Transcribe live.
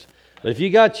If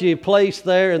you got your place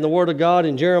there in the Word of God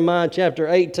in Jeremiah chapter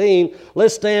 18,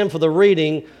 let's stand for the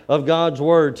reading of God's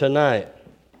Word tonight.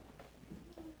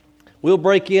 We'll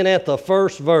break in at the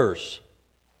first verse.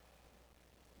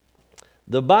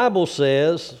 The Bible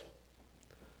says,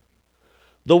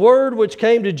 "The word which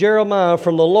came to Jeremiah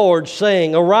from the Lord,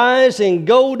 saying, Arise and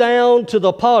go down to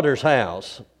the potter's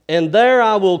house, and there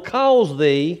I will cause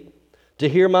thee to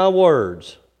hear my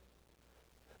words.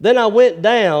 Then I went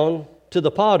down to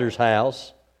the potter's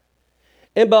house,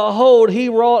 and behold, he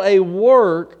wrought a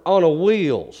work on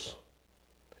wheels,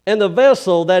 and the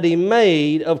vessel that he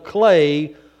made of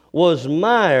clay was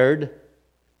mired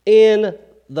in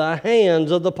the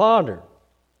hands of the potter.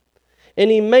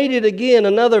 And he made it again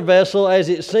another vessel as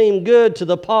it seemed good to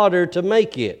the potter to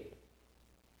make it.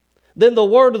 Then the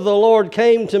word of the Lord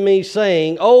came to me,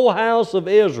 saying, O house of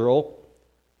Israel,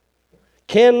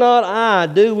 cannot I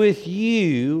do with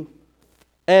you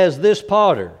as this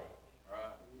potter?"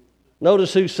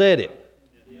 Notice who said it.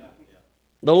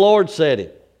 The Lord said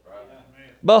it.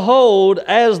 "Behold,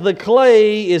 as the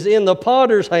clay is in the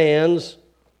potter's hands,"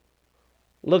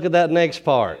 look at that next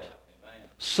part,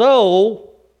 "so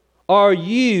are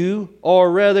you,"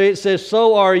 or rather it says,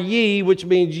 "so are ye," which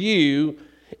means you,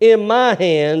 "in my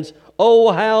hands,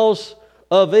 O house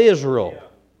of Israel."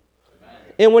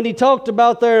 And when he talked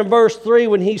about there in verse 3,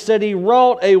 when he said he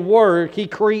wrought a work, he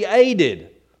created.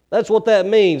 That's what that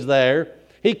means there.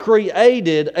 He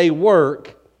created a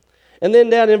work. And then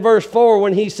down in verse 4,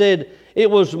 when he said it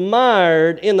was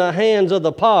mired in the hands of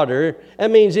the potter,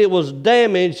 that means it was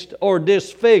damaged or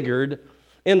disfigured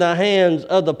in the hands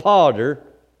of the potter.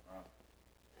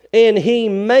 And he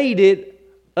made it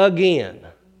again.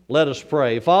 Let us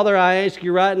pray. Father, I ask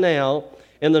you right now,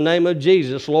 in the name of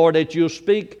Jesus, Lord, that you'll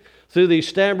speak through these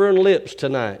stammering lips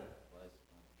tonight.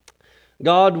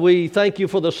 God, we thank you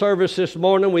for the service this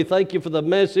morning. We thank you for the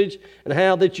message and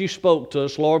how that you spoke to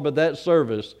us, Lord, but that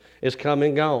service is come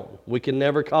and gone. We can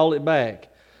never call it back.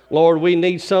 Lord, we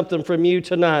need something from you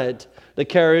tonight to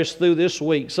carry us through this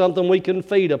week, something we can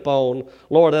feed upon,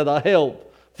 Lord, that'll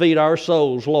help feed our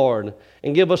souls, Lord,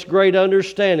 and give us great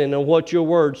understanding of what your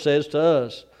word says to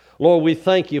us. Lord, we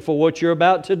thank you for what you're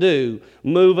about to do.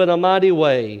 Move in a mighty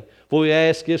way. For we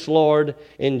ask this, Lord,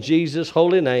 in Jesus'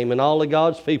 holy name. And all of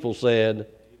God's people said,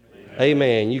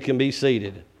 Amen. You can be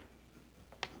seated.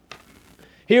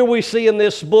 Here we see in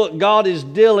this book, God is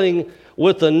dealing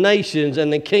with the nations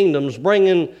and the kingdoms,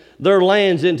 bringing their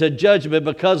lands into judgment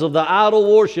because of the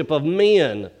idol worship of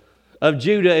men of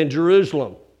Judah and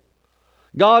Jerusalem.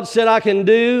 God said, I can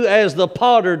do as the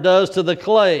potter does to the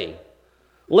clay.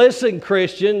 Listen,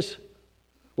 Christians.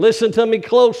 Listen to me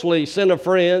closely, sinner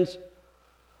friends.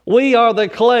 We are the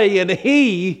clay and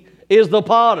he is the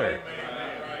potter.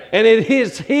 And it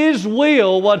is his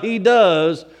will what he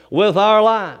does with our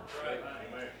life.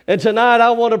 And tonight I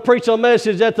want to preach a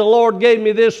message that the Lord gave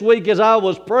me this week as I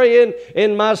was praying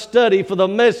in my study for the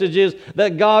messages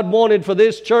that God wanted for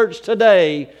this church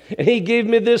today. And he gave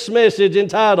me this message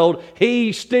entitled,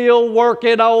 He's Still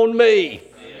Working on Me.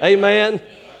 Amen.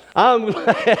 I'm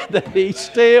glad that he's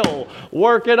still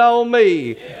working on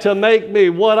me to make me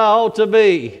what I ought to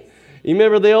be. You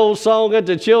remember the old song that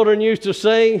the children used to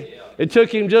sing? It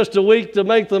took him just a week to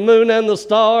make the moon and the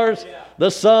stars, the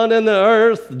sun and the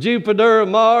earth, Jupiter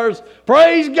and Mars.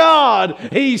 Praise God,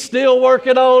 he's still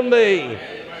working on me.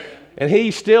 And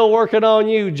he's still working on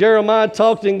you. Jeremiah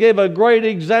talked and gave a great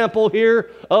example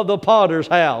here of the potter's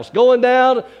house. Going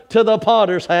down to the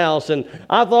potter's house. And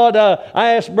I thought,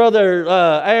 I asked Brother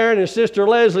Aaron and Sister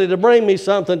Leslie to bring me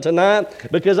something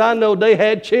tonight because I know they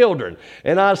had children.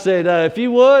 And I said, if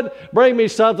you would, bring me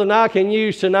something I can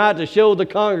use tonight to show the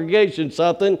congregation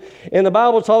something. And the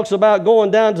Bible talks about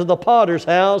going down to the potter's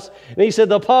house. And he said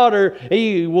the potter,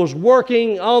 he was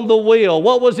working on the wheel.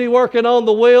 What was he working on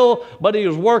the wheel? But he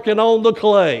was working on the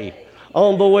clay.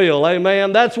 On the wheel,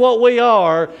 amen. That's what we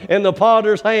are in the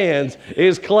potter's hands,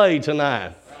 is clay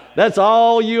tonight. That's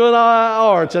all you and I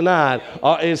are tonight,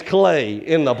 is clay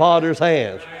in the potter's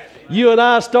hands. You and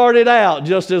I started out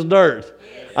just as dirt.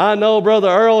 I know, Brother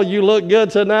Earl, you look good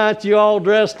tonight. You all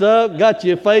dressed up, got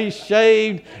your face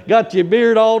shaved, got your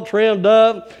beard all trimmed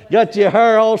up, got your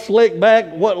hair all slicked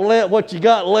back, what you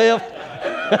got left.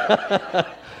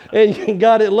 And you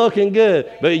got it looking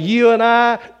good. But you and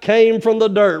I came from the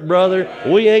dirt, brother.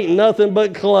 We ain't nothing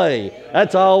but clay.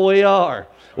 That's all we are.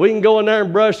 We can go in there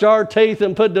and brush our teeth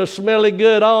and put the smelly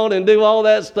good on and do all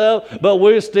that stuff, but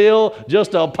we're still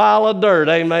just a pile of dirt,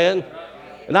 amen?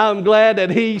 And I'm glad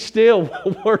that he's still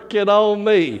working on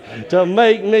me to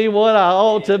make me what I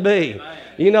ought to be.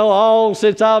 You know, all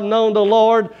since I've known the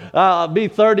Lord, I'll be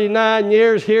 39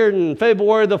 years here in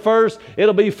February the 1st.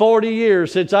 It'll be 40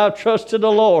 years since I've trusted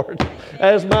the Lord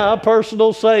as my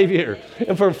personal Savior.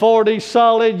 And for 40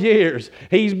 solid years,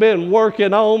 He's been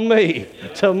working on me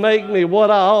to make me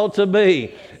what I ought to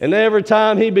be. And every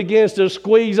time He begins to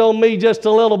squeeze on me just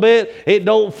a little bit, it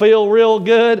don't feel real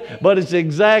good, but it's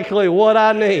exactly what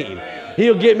I need.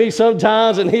 He'll get me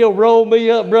sometimes and He'll roll me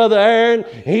up, Brother Aaron.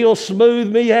 He'll smooth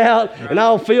me out and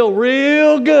I'll feel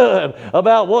real good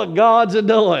about what God's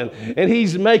doing. And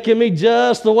He's making me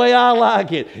just the way I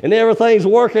like it. And everything's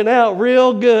working out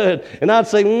real good. And I'd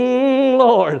say,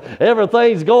 Lord,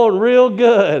 everything's going real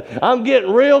good. I'm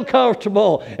getting real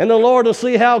comfortable. And the Lord will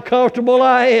see how comfortable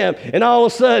I am. And all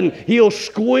of a sudden, He'll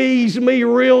squeeze me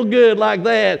real good like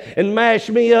that and mash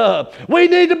me up. We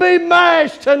need to be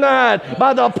mashed tonight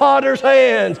by the potter's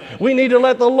hands. We need to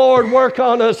let the Lord work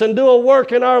on us and do a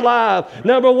work in our life.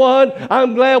 Number one,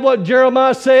 I'm glad what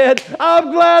Jeremiah said.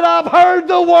 I'm glad I've heard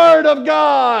the word of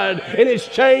God and it's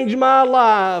changed my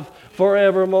life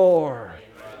forevermore.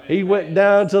 He went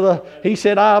down to he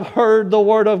said, I've heard the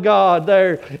word of God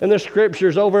there in the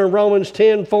scriptures over in Romans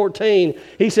 10:14.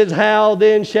 He says, how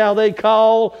then shall they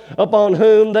call upon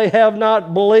whom they have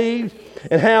not believed?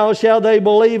 And how shall they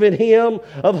believe in Him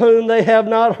of whom they have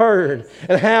not heard?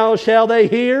 And how shall they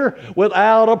hear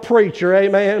without a preacher?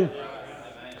 Amen.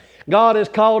 God has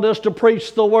called us to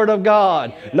preach the Word of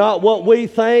God. Not what we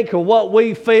think or what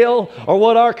we feel or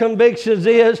what our convictions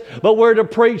is, but we're to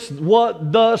preach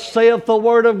what thus saith the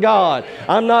Word of God.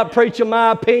 I'm not preaching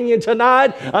my opinion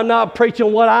tonight. I'm not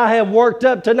preaching what I have worked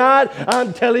up tonight.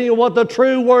 I'm telling you what the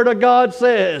true Word of God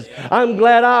says. I'm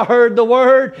glad I heard the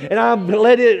Word and I've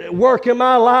let it work in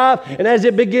my life. And as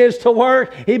it begins to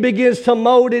work, He begins to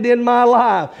mold it in my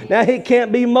life. Now, He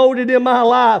can't be molded in my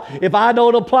life if I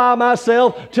don't apply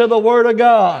myself to the Word of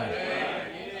God.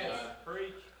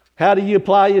 How do you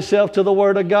apply yourself to the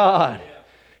Word of God?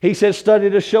 He says, study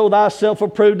to show thyself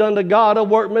approved unto God, a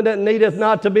workman that needeth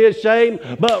not to be ashamed,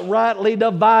 but rightly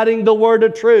dividing the word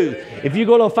of truth. If you're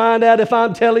going to find out if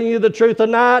I'm telling you the truth or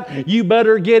not, you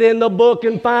better get in the book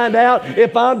and find out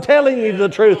if I'm telling you the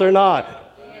truth or not.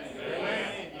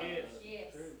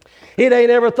 It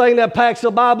ain't everything that packs the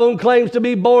Bible and claims to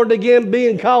be born again,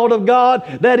 being called of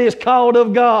God, that is called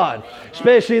of God.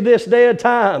 Especially this day of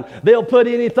time. They'll put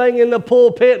anything in the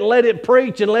pulpit and let it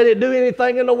preach and let it do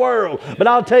anything in the world. But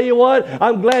I'll tell you what,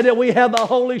 I'm glad that we have the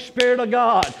Holy Spirit of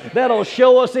God that'll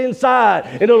show us inside.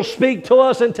 And it'll speak to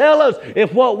us and tell us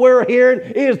if what we're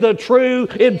hearing is the true,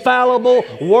 infallible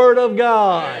Word of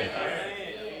God.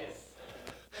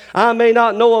 I may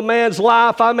not know a man's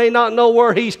life. I may not know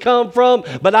where he's come from,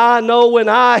 but I know when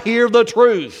I hear the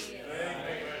truth.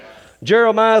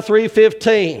 Jeremiah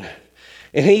 3:15,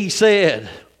 and he said,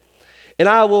 and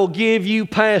I will give you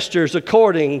pastors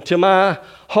according to my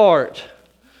heart,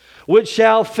 which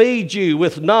shall feed you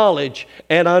with knowledge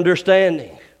and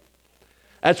understanding.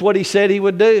 That's what he said he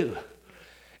would do.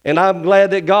 And I'm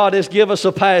glad that God has given us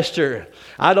a pastor.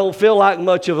 I don't feel like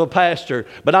much of a pastor,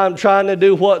 but I'm trying to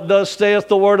do what thus saith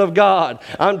the Word of God.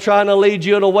 I'm trying to lead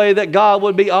you in a way that God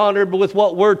would be honored with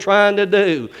what we're trying to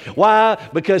do. Why?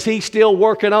 Because He's still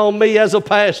working on me as a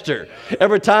pastor.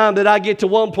 Every time that I get to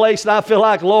one place and I feel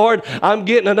like, Lord, I'm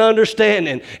getting an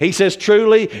understanding. He says,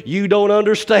 truly, you don't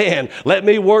understand. Let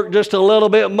me work just a little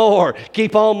bit more.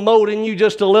 Keep on molding you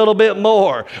just a little bit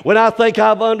more. When I think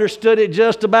I've understood it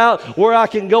just about where I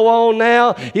can go on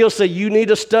now, He'll say, you need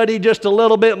to study just a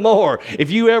little bit more. If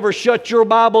you ever shut your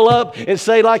Bible up and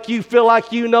say like you feel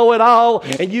like you know it all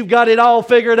and you've got it all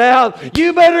figured out,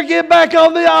 you better get back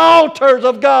on the altars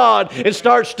of God and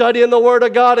start studying the Word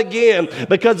of God again,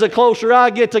 because the closer I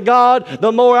get to God,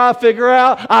 the more I figure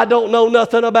out I don't know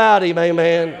nothing about Him.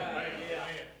 Amen.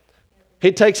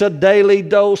 It takes a daily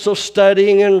dose of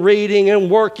studying and reading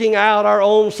and working out our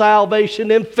own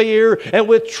salvation in fear and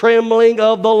with trembling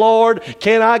of the Lord.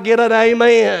 Can I get an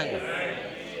amen?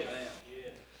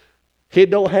 It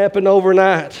don't happen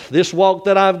overnight. This walk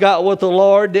that I've got with the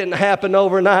Lord didn't happen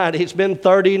overnight. It's been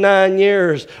 39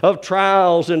 years of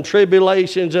trials and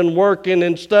tribulations and working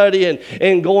and studying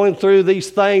and going through these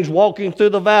things, walking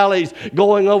through the valleys,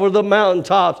 going over the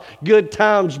mountaintops, good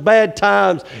times, bad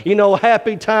times,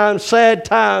 happy times, sad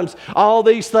times. All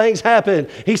these things happen.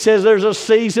 He says there's a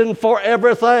season for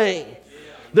everything.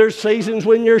 There's seasons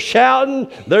when you're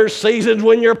shouting. There's seasons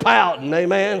when you're pouting.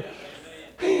 Amen.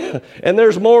 And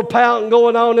there's more pouting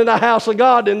going on in the house of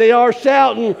God than they are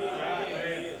shouting.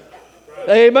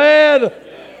 Amen.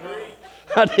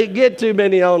 I didn't get too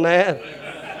many on that.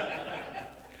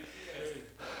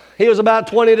 He was about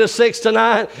 20 to 6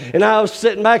 tonight, and I was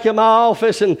sitting back in my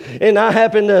office, and I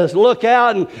happened to look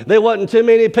out, and there wasn't too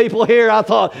many people here. I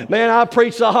thought, man, I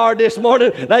preached so hard this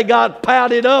morning, they got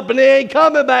pouted up, and they ain't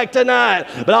coming back tonight.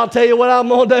 But I'll tell you what I'm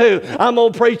going to do. I'm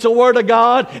going to preach the Word of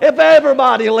God. If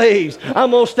everybody leaves,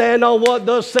 I'm going to stand on what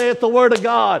thus saith the Word of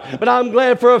God. But I'm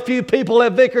glad for a few people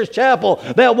at Vickers Chapel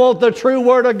that want the true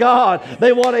Word of God.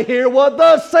 They want to hear what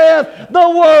thus saith the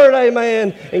Word,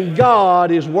 amen. And God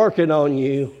is working on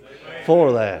you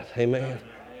for that, amen.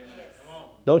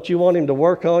 Don't you want Him to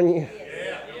work on you?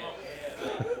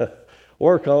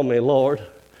 Work on me, Lord.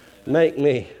 Make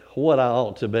me what I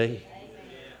ought to be.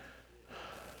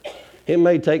 It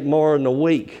may take more than a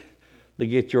week to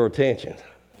get your attention,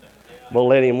 but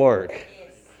let Him work.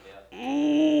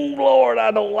 Lord, I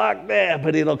don't like that,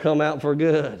 but it'll come out for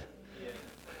good.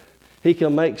 He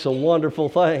can make some wonderful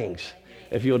things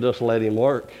if you'll just let Him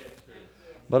work.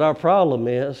 But our problem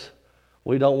is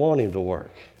we don't want Him to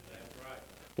work.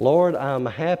 Lord, I'm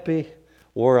happy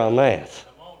where I'm at.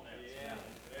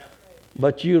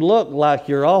 But you look like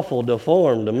you're awful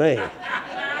deformed to me.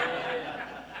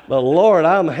 But Lord,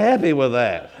 I'm happy with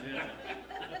that.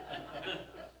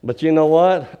 But you know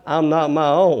what? I'm not my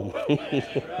own.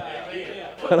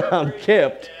 But I'm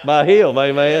kept by Him,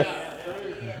 amen.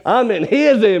 I'm in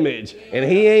His image, and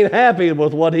He ain't happy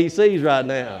with what He sees right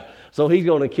now. So He's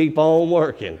going to keep on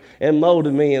working and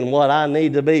molding me in what I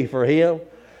need to be for Him.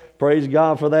 Praise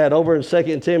God for that. Over in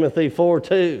 2 Timothy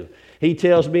 4:2, he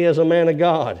tells me as a man of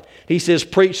God, he says,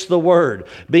 preach the word.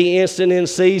 Be instant in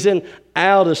season,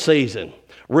 out of season.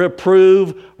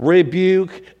 Reprove,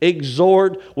 rebuke,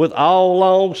 exhort with all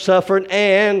long suffering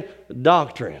and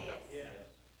doctrine.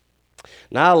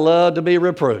 Now, I love to be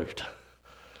reproved.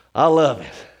 I love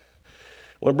it.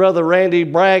 When Brother Randy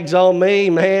brags on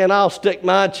me, man, I'll stick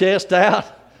my chest out.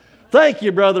 Thank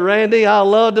you, Brother Randy. I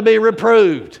love to be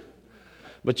reproved.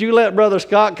 But you let Brother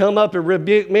Scott come up and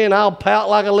rebuke me, and I'll pout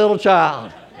like a little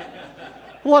child.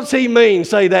 What's he mean,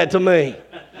 say that to me?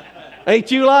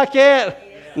 Ain't you like that?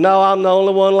 No, I'm the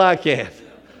only one like that.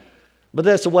 But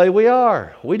that's the way we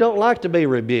are. We don't like to be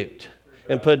rebuked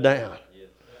and put down.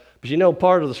 But you know,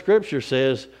 part of the Scripture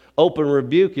says, open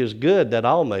rebuke is good that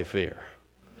all may fear.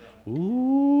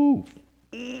 Ooh.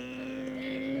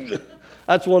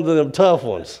 That's one of them tough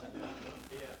ones.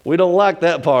 We don't like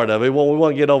that part of it. When we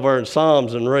want to get over in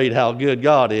Psalms and read how good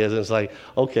God is, and it's like,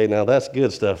 okay, now that's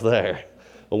good stuff there.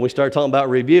 When we start talking about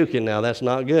rebuking now, that's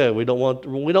not good. We don't want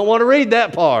to read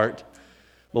that part.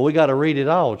 But we got to read it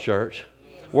all, church.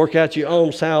 Work out your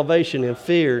own salvation in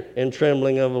fear and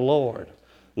trembling of the Lord.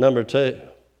 Number 2,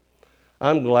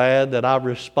 I'm glad that I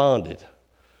responded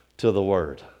to the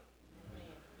Word.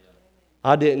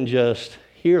 I didn't just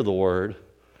hear the Word,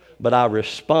 but I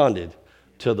responded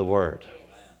to the Word.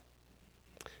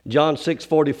 John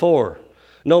 6:44,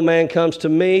 no man comes to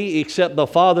me except the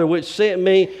Father which sent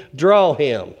me draw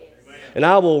him, and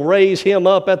I will raise him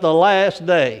up at the last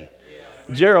day.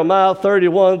 Jeremiah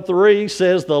 31:3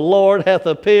 says, the Lord hath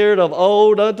appeared of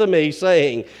old unto me,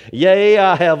 saying, yea,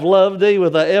 I have loved thee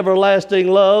with an everlasting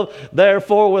love,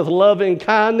 therefore with loving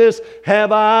kindness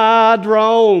have I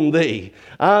drawn thee.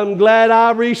 I'm glad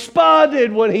I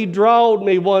responded when He drawed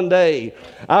me one day.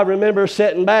 I remember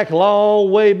sitting back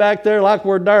long way back there like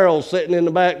where Daryl's sitting in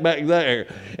the back there.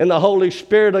 And the Holy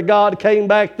Spirit of God came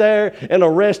back there and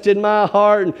arrested my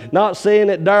heart, not saying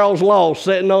that Daryl's lost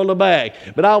sitting on the back,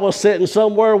 but I was sitting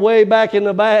somewhere way back in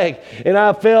the back, and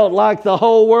I felt like the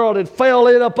whole world had fell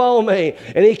in upon me.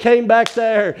 And He came back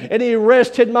there and He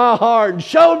arrested my heart and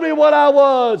showed me what I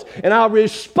was, and I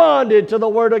responded to the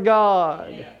Word of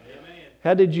God.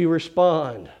 How did you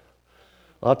respond?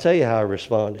 I'll tell you how I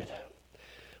responded.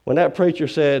 When that preacher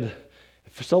said,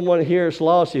 if someone here is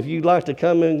lost, if you'd like to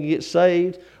come and get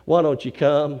saved, why don't you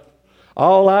come?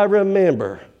 All I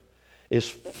remember is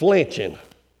flinching.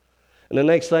 And the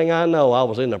next thing I know, I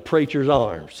was in the preacher's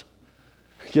arms.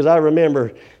 Because I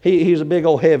remember, he's a big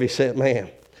old heavy-set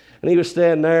man. And he was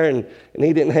standing there, and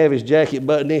he didn't have his jacket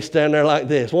buttoned. He's standing there like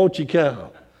this, won't you come?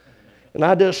 And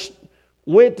I just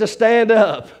went to stand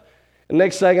up. And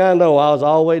next thing I know, I was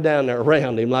all the way down there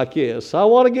around him like this. I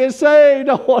want to get saved.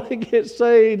 I want to get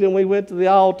saved. And we went to the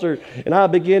altar, and I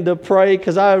began to pray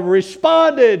because I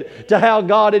responded to how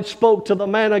God had spoke to the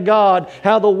man of God,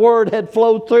 how the Word had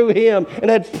flowed through him and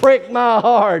had pricked my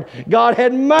heart. God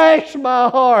had mashed my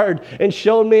heart and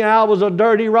showed me I was a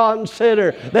dirty, rotten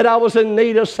sinner, that I was in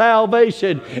need of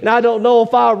salvation. And I don't know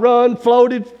if I run,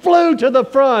 floated, flew to the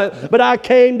front, but I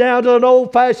came down to an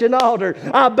old-fashioned altar.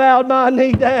 I bowed my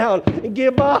knee down and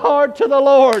give my heart to the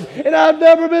Lord. And I've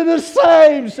never been the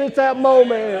same since that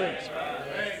moment.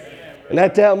 And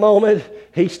at that moment,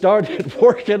 He started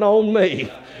working on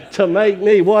me to make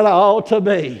me what I ought to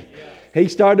be. He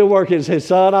started working and said,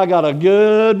 son, I got a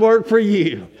good work for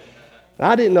you.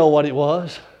 I didn't know what it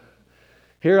was.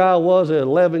 Here I was, an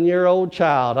 11-year-old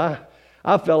child.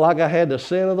 I felt like I had the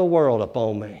sin of the world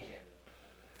upon me.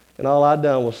 And all I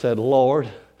done was said, Lord,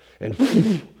 and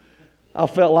I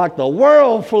felt like the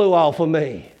world flew off of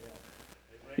me.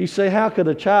 You say, how could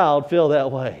a child feel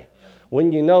that way?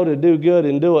 When you know to do good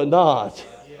and do it not,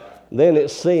 then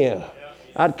it's sin.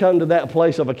 I'd come to that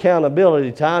place of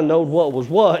accountability till I knowed what was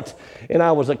what, and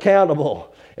I was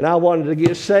accountable. And I wanted to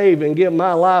get saved and give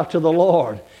my life to the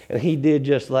Lord. And He did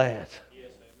just that.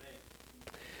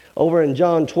 Over in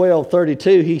John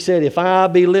 12:32, He said, if I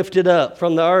be lifted up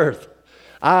from the earth,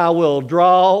 I will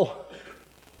draw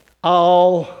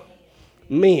all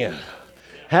men.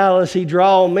 How does He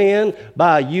draw men?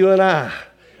 By you and I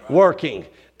working,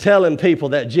 telling people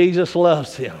that Jesus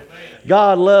loves them.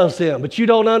 God loves them, but you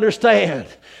don't understand.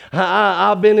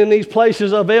 I've been in these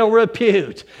places of ill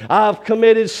repute. I've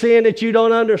committed sin that you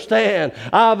don't understand.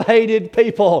 I've hated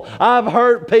people. I've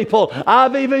hurt people.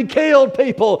 I've even killed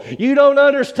people. You don't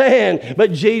understand.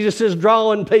 But Jesus is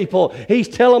drawing people. He's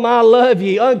telling them, I love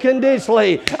you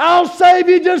unconditionally. I'll save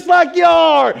you just like you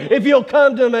are if you'll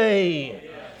come to me.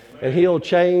 And He'll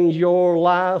change your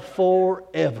life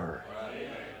forever.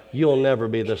 You'll never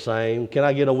be the same. Can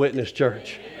I get a witness,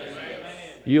 church?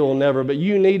 You'll never, but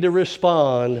you need to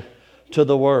respond to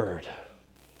the Word.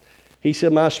 He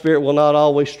said, my spirit will not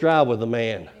always strive with a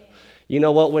man. You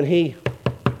know what? When he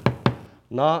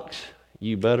knocks,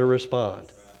 you better respond.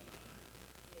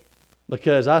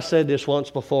 Because I said this once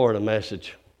before in a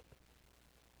message.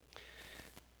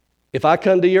 If I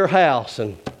come to your house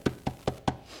and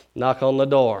knock on the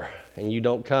door and you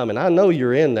don't come, and I know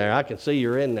you're in there, I can see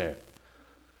you're in there.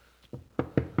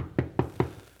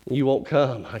 You won't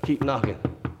come. I keep knocking.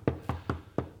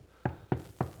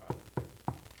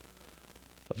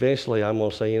 Eventually, I'm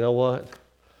going to say, you know what?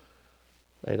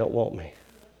 They don't want me.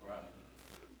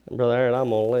 And Brother Aaron, I'm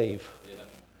going to leave.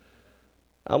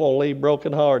 I'm going to leave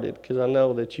brokenhearted because I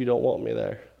know that you don't want me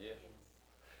there.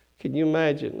 Can you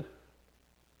imagine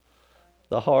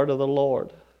the heart of the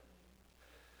Lord?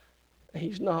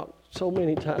 He's knocked so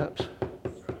many times.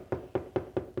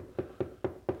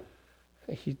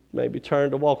 He maybe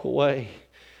turned to walk away,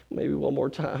 maybe one more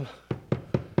time.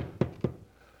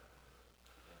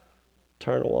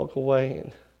 Turn to walk away,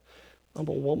 and I'm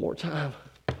going one more time.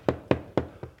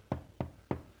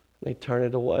 They turn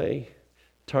it away,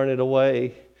 turn it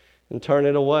away, and turn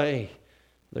it away.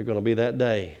 They're going to be that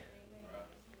day.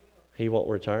 He won't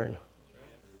return.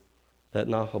 That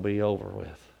knock will be over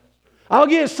with. I'll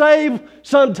get saved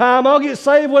sometime. I'll get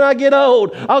saved when I get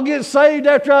old. I'll get saved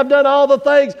after I've done all the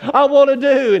things I want to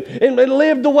do and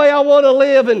lived the way I want to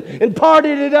live and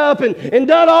partied it up and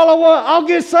done all I want. I'll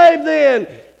get saved then.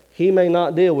 He may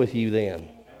not deal with you then.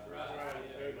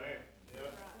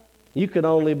 You can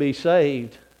only be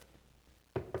saved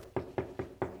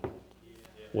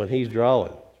when He's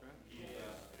drawing.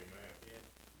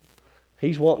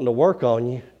 He's wanting to work on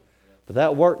you, but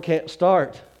that work can't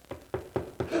start.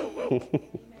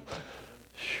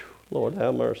 Lord,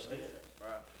 have mercy.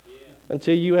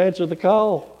 Until you answer the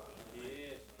call.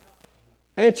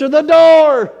 Answer the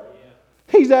door.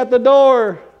 He's at the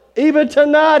door. Even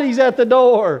tonight, He's at the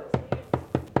door.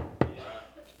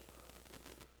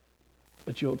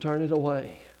 But you'll turn it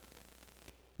away.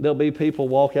 There'll be people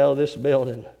walk out of this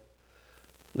building.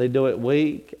 They do it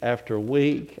week after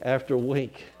week after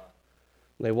week.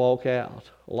 They walk out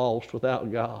lost without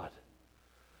God.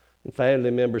 And family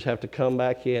members have to come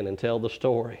back in and tell the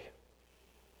story.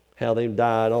 How they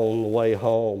died on the way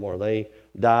home, or they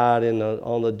died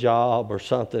on the job or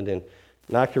something. And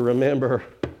I can remember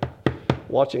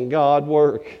watching God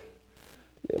work.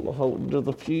 Them holding to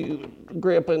the pew,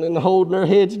 gripping and holding their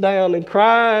heads down and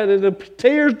crying, and the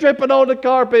tears dripping on the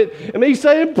carpet. And me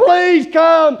saying, please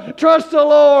come, trust the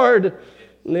Lord.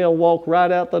 And they'll walk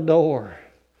right out the door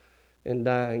and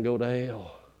die and go to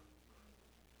hell.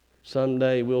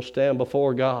 Someday we'll stand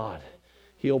before God.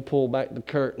 He'll pull back the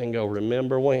curtain and go,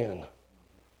 remember when?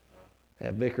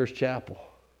 At Vickers Chapel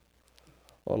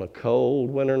on a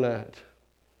cold winter night.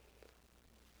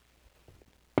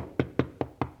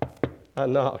 I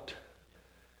knocked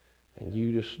and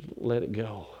you just let it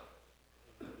go.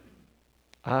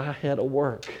 I had a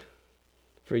work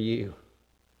for you,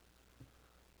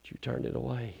 but you turned it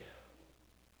away.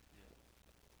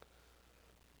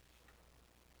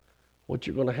 What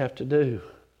you're going to have to do,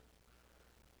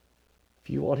 if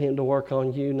you want Him to work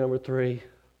on you, number 3,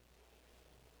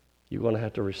 you're going to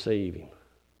have to receive Him.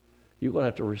 You're going to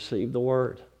have to receive the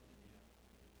Word.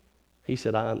 He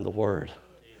said, I am the Word.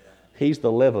 He's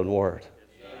the living Word.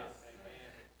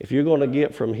 If you're going to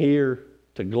get from here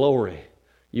to glory,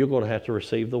 you're going to have to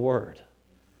receive the Word.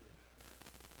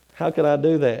 How can I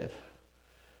do that?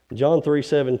 John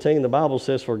 3:17, the Bible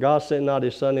says, for God sent not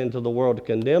his Son into the world to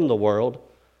condemn the world,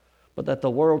 but that the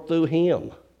world through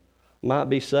him might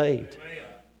be saved.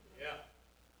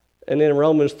 And then in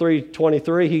Romans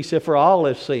 3:23, he said, for all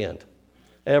have sinned.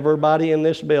 Everybody in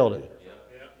this building.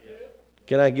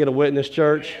 Can I get a witness,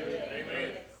 church?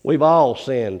 We've all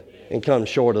sinned and come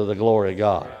short of the glory of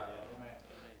God.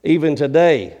 Even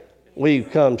today,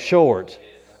 we've come short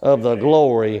of the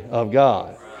glory of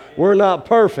God. We're not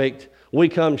perfect. We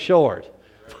come short.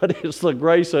 But it's the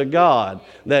grace of God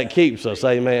that keeps us.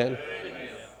 Amen.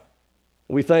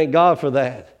 We thank God for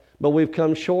that. But we've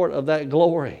come short of that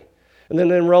glory. And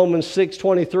then in Romans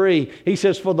 6:23, he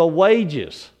says, for the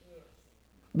wages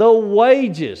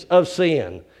of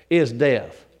sin is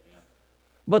death.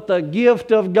 But the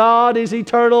gift of God is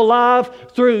eternal life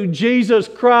through Jesus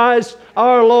Christ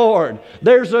our Lord.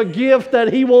 There's a gift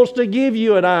that he wants to give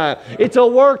you and I. It's a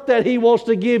work that he wants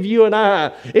to give you and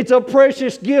I. It's a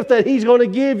precious gift that he's going to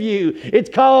give you. It's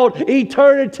called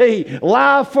eternity,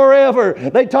 life forever.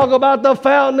 They talk about the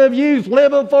fountain of youth,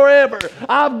 living forever.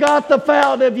 I've got the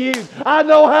fountain of youth. I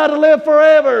know how to live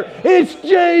forever. It's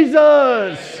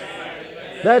Jesus.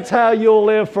 That's how you'll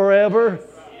live forever.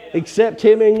 Accept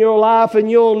him in your life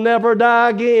and you'll never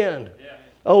die again.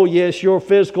 Oh yes, your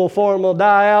physical form will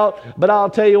die out, but I'll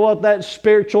tell you what, that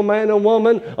spiritual man and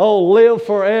woman, live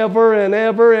forever and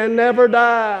ever and never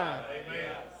die.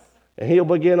 And he'll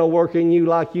begin to work in you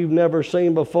like you've never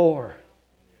seen before.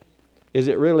 Is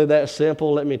it really that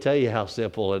simple? Let me tell you how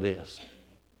simple it is.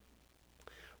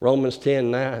 Romans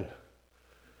 10:9.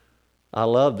 I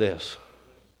love this.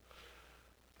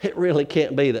 It really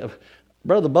can't be that.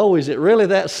 Brother Bo, is it really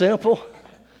that simple?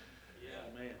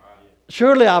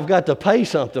 Surely I've got to pay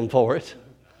something for it.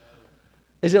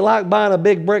 Is it like buying a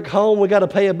big brick home? We got to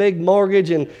pay a big mortgage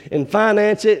and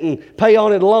finance it and pay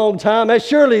on it a long time. That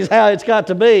surely is how it's got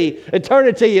to be.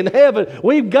 Eternity in heaven,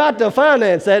 we've got to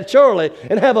finance that surely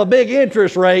and have a big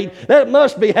interest rate. That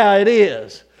must be how it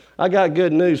is. I got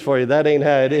good news for you. That ain't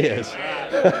how it is.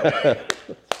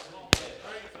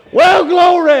 Well,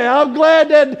 glory, I'm glad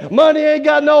that money ain't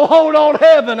got no hold on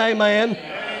heaven, amen.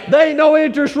 There ain't no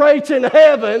interest rates in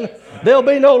heaven. There'll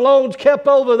be no loans kept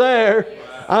over there.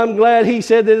 I'm glad he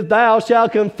said that if thou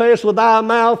shalt confess with thy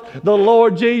mouth the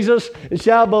Lord Jesus and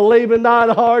shalt believe in thine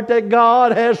heart that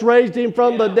God has raised him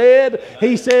from the dead,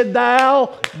 he said,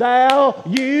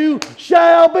 you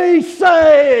shall be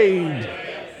saved.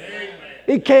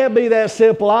 It can't be that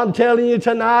simple. I'm telling you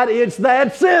tonight, it's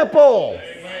that simple.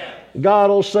 God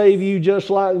will save you just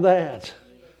like that.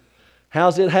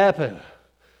 How's it happen?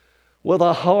 With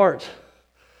a heart,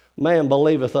 man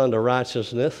believeth unto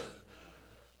righteousness.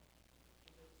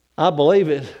 I believe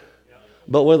it,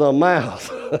 but with a mouth.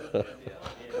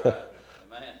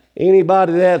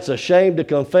 Anybody that's ashamed to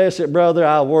confess it, brother,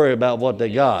 I worry about what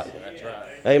they got.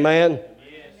 Amen?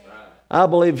 I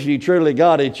believe if you truly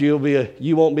got it,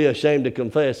 you won't be ashamed to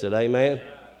confess it. Amen?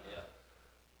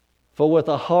 For with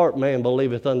a heart man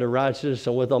believeth unto righteousness,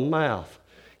 and with a mouth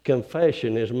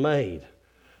confession is made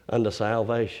unto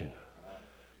salvation.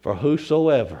 For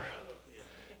whosoever,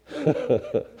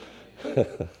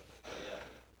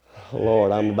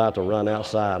 Lord, I'm about to run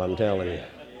outside, I'm telling you.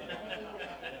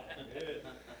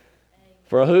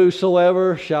 For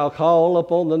whosoever shall call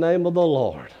upon the name of the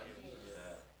Lord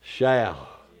shall,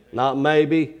 not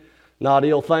maybe, not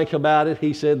he'll think about it.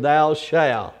 He said, thou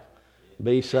shalt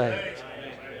be saved.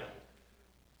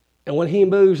 And when he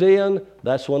moves in,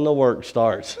 that's when the work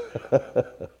starts.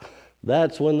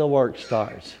 That's when the work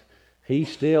starts.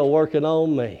 He's still working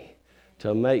on me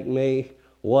to make me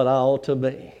what I ought to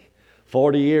be.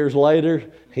 40 years later,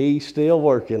 he's still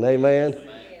working. Amen.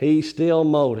 He's still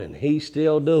molding. He's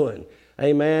still doing.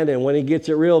 Amen. And when he gets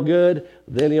it real good,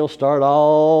 then he'll start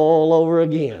all over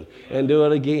again and do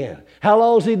it again. How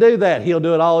long does he do that? He'll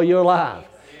do it all your life.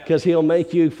 Because he'll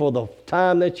make you for the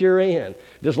time that you're in.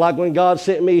 Just like when God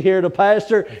sent me here to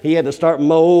pastor, he had to start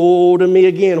molding me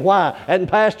again. Why? I hadn't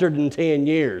pastored in 10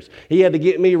 years. He had to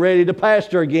get me ready to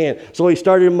pastor again. So he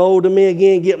started molding me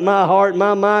again, get my heart,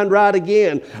 my mind right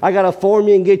again. I got to form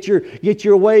you and get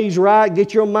your ways right,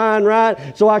 get your mind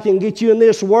right, so I can get you in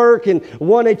this work. And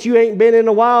one that you ain't been in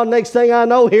a while, next thing I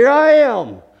know, here I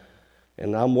am.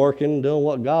 And I'm working, doing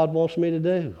what God wants me to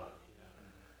do.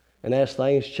 And as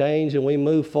things change and we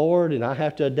move forward and I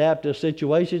have to adapt to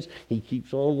situations, he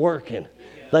keeps on working.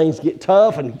 Things get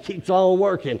tough and he keeps on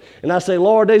working. And I say,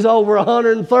 Lord, there's over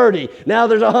 130. Now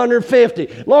there's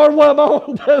 150. Lord, what am I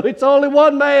going to do? It's only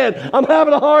one man. I'm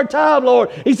having a hard time, Lord.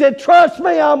 He said, trust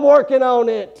me, I'm working on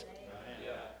it.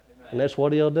 And that's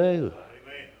what he'll do.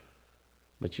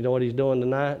 But you know what he's doing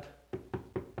tonight?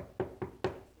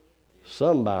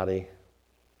 Somebody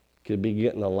could be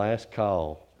getting the last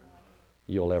call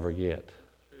you'll ever get.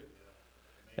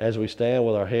 As we stand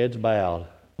with our heads bowed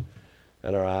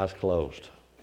and our eyes closed.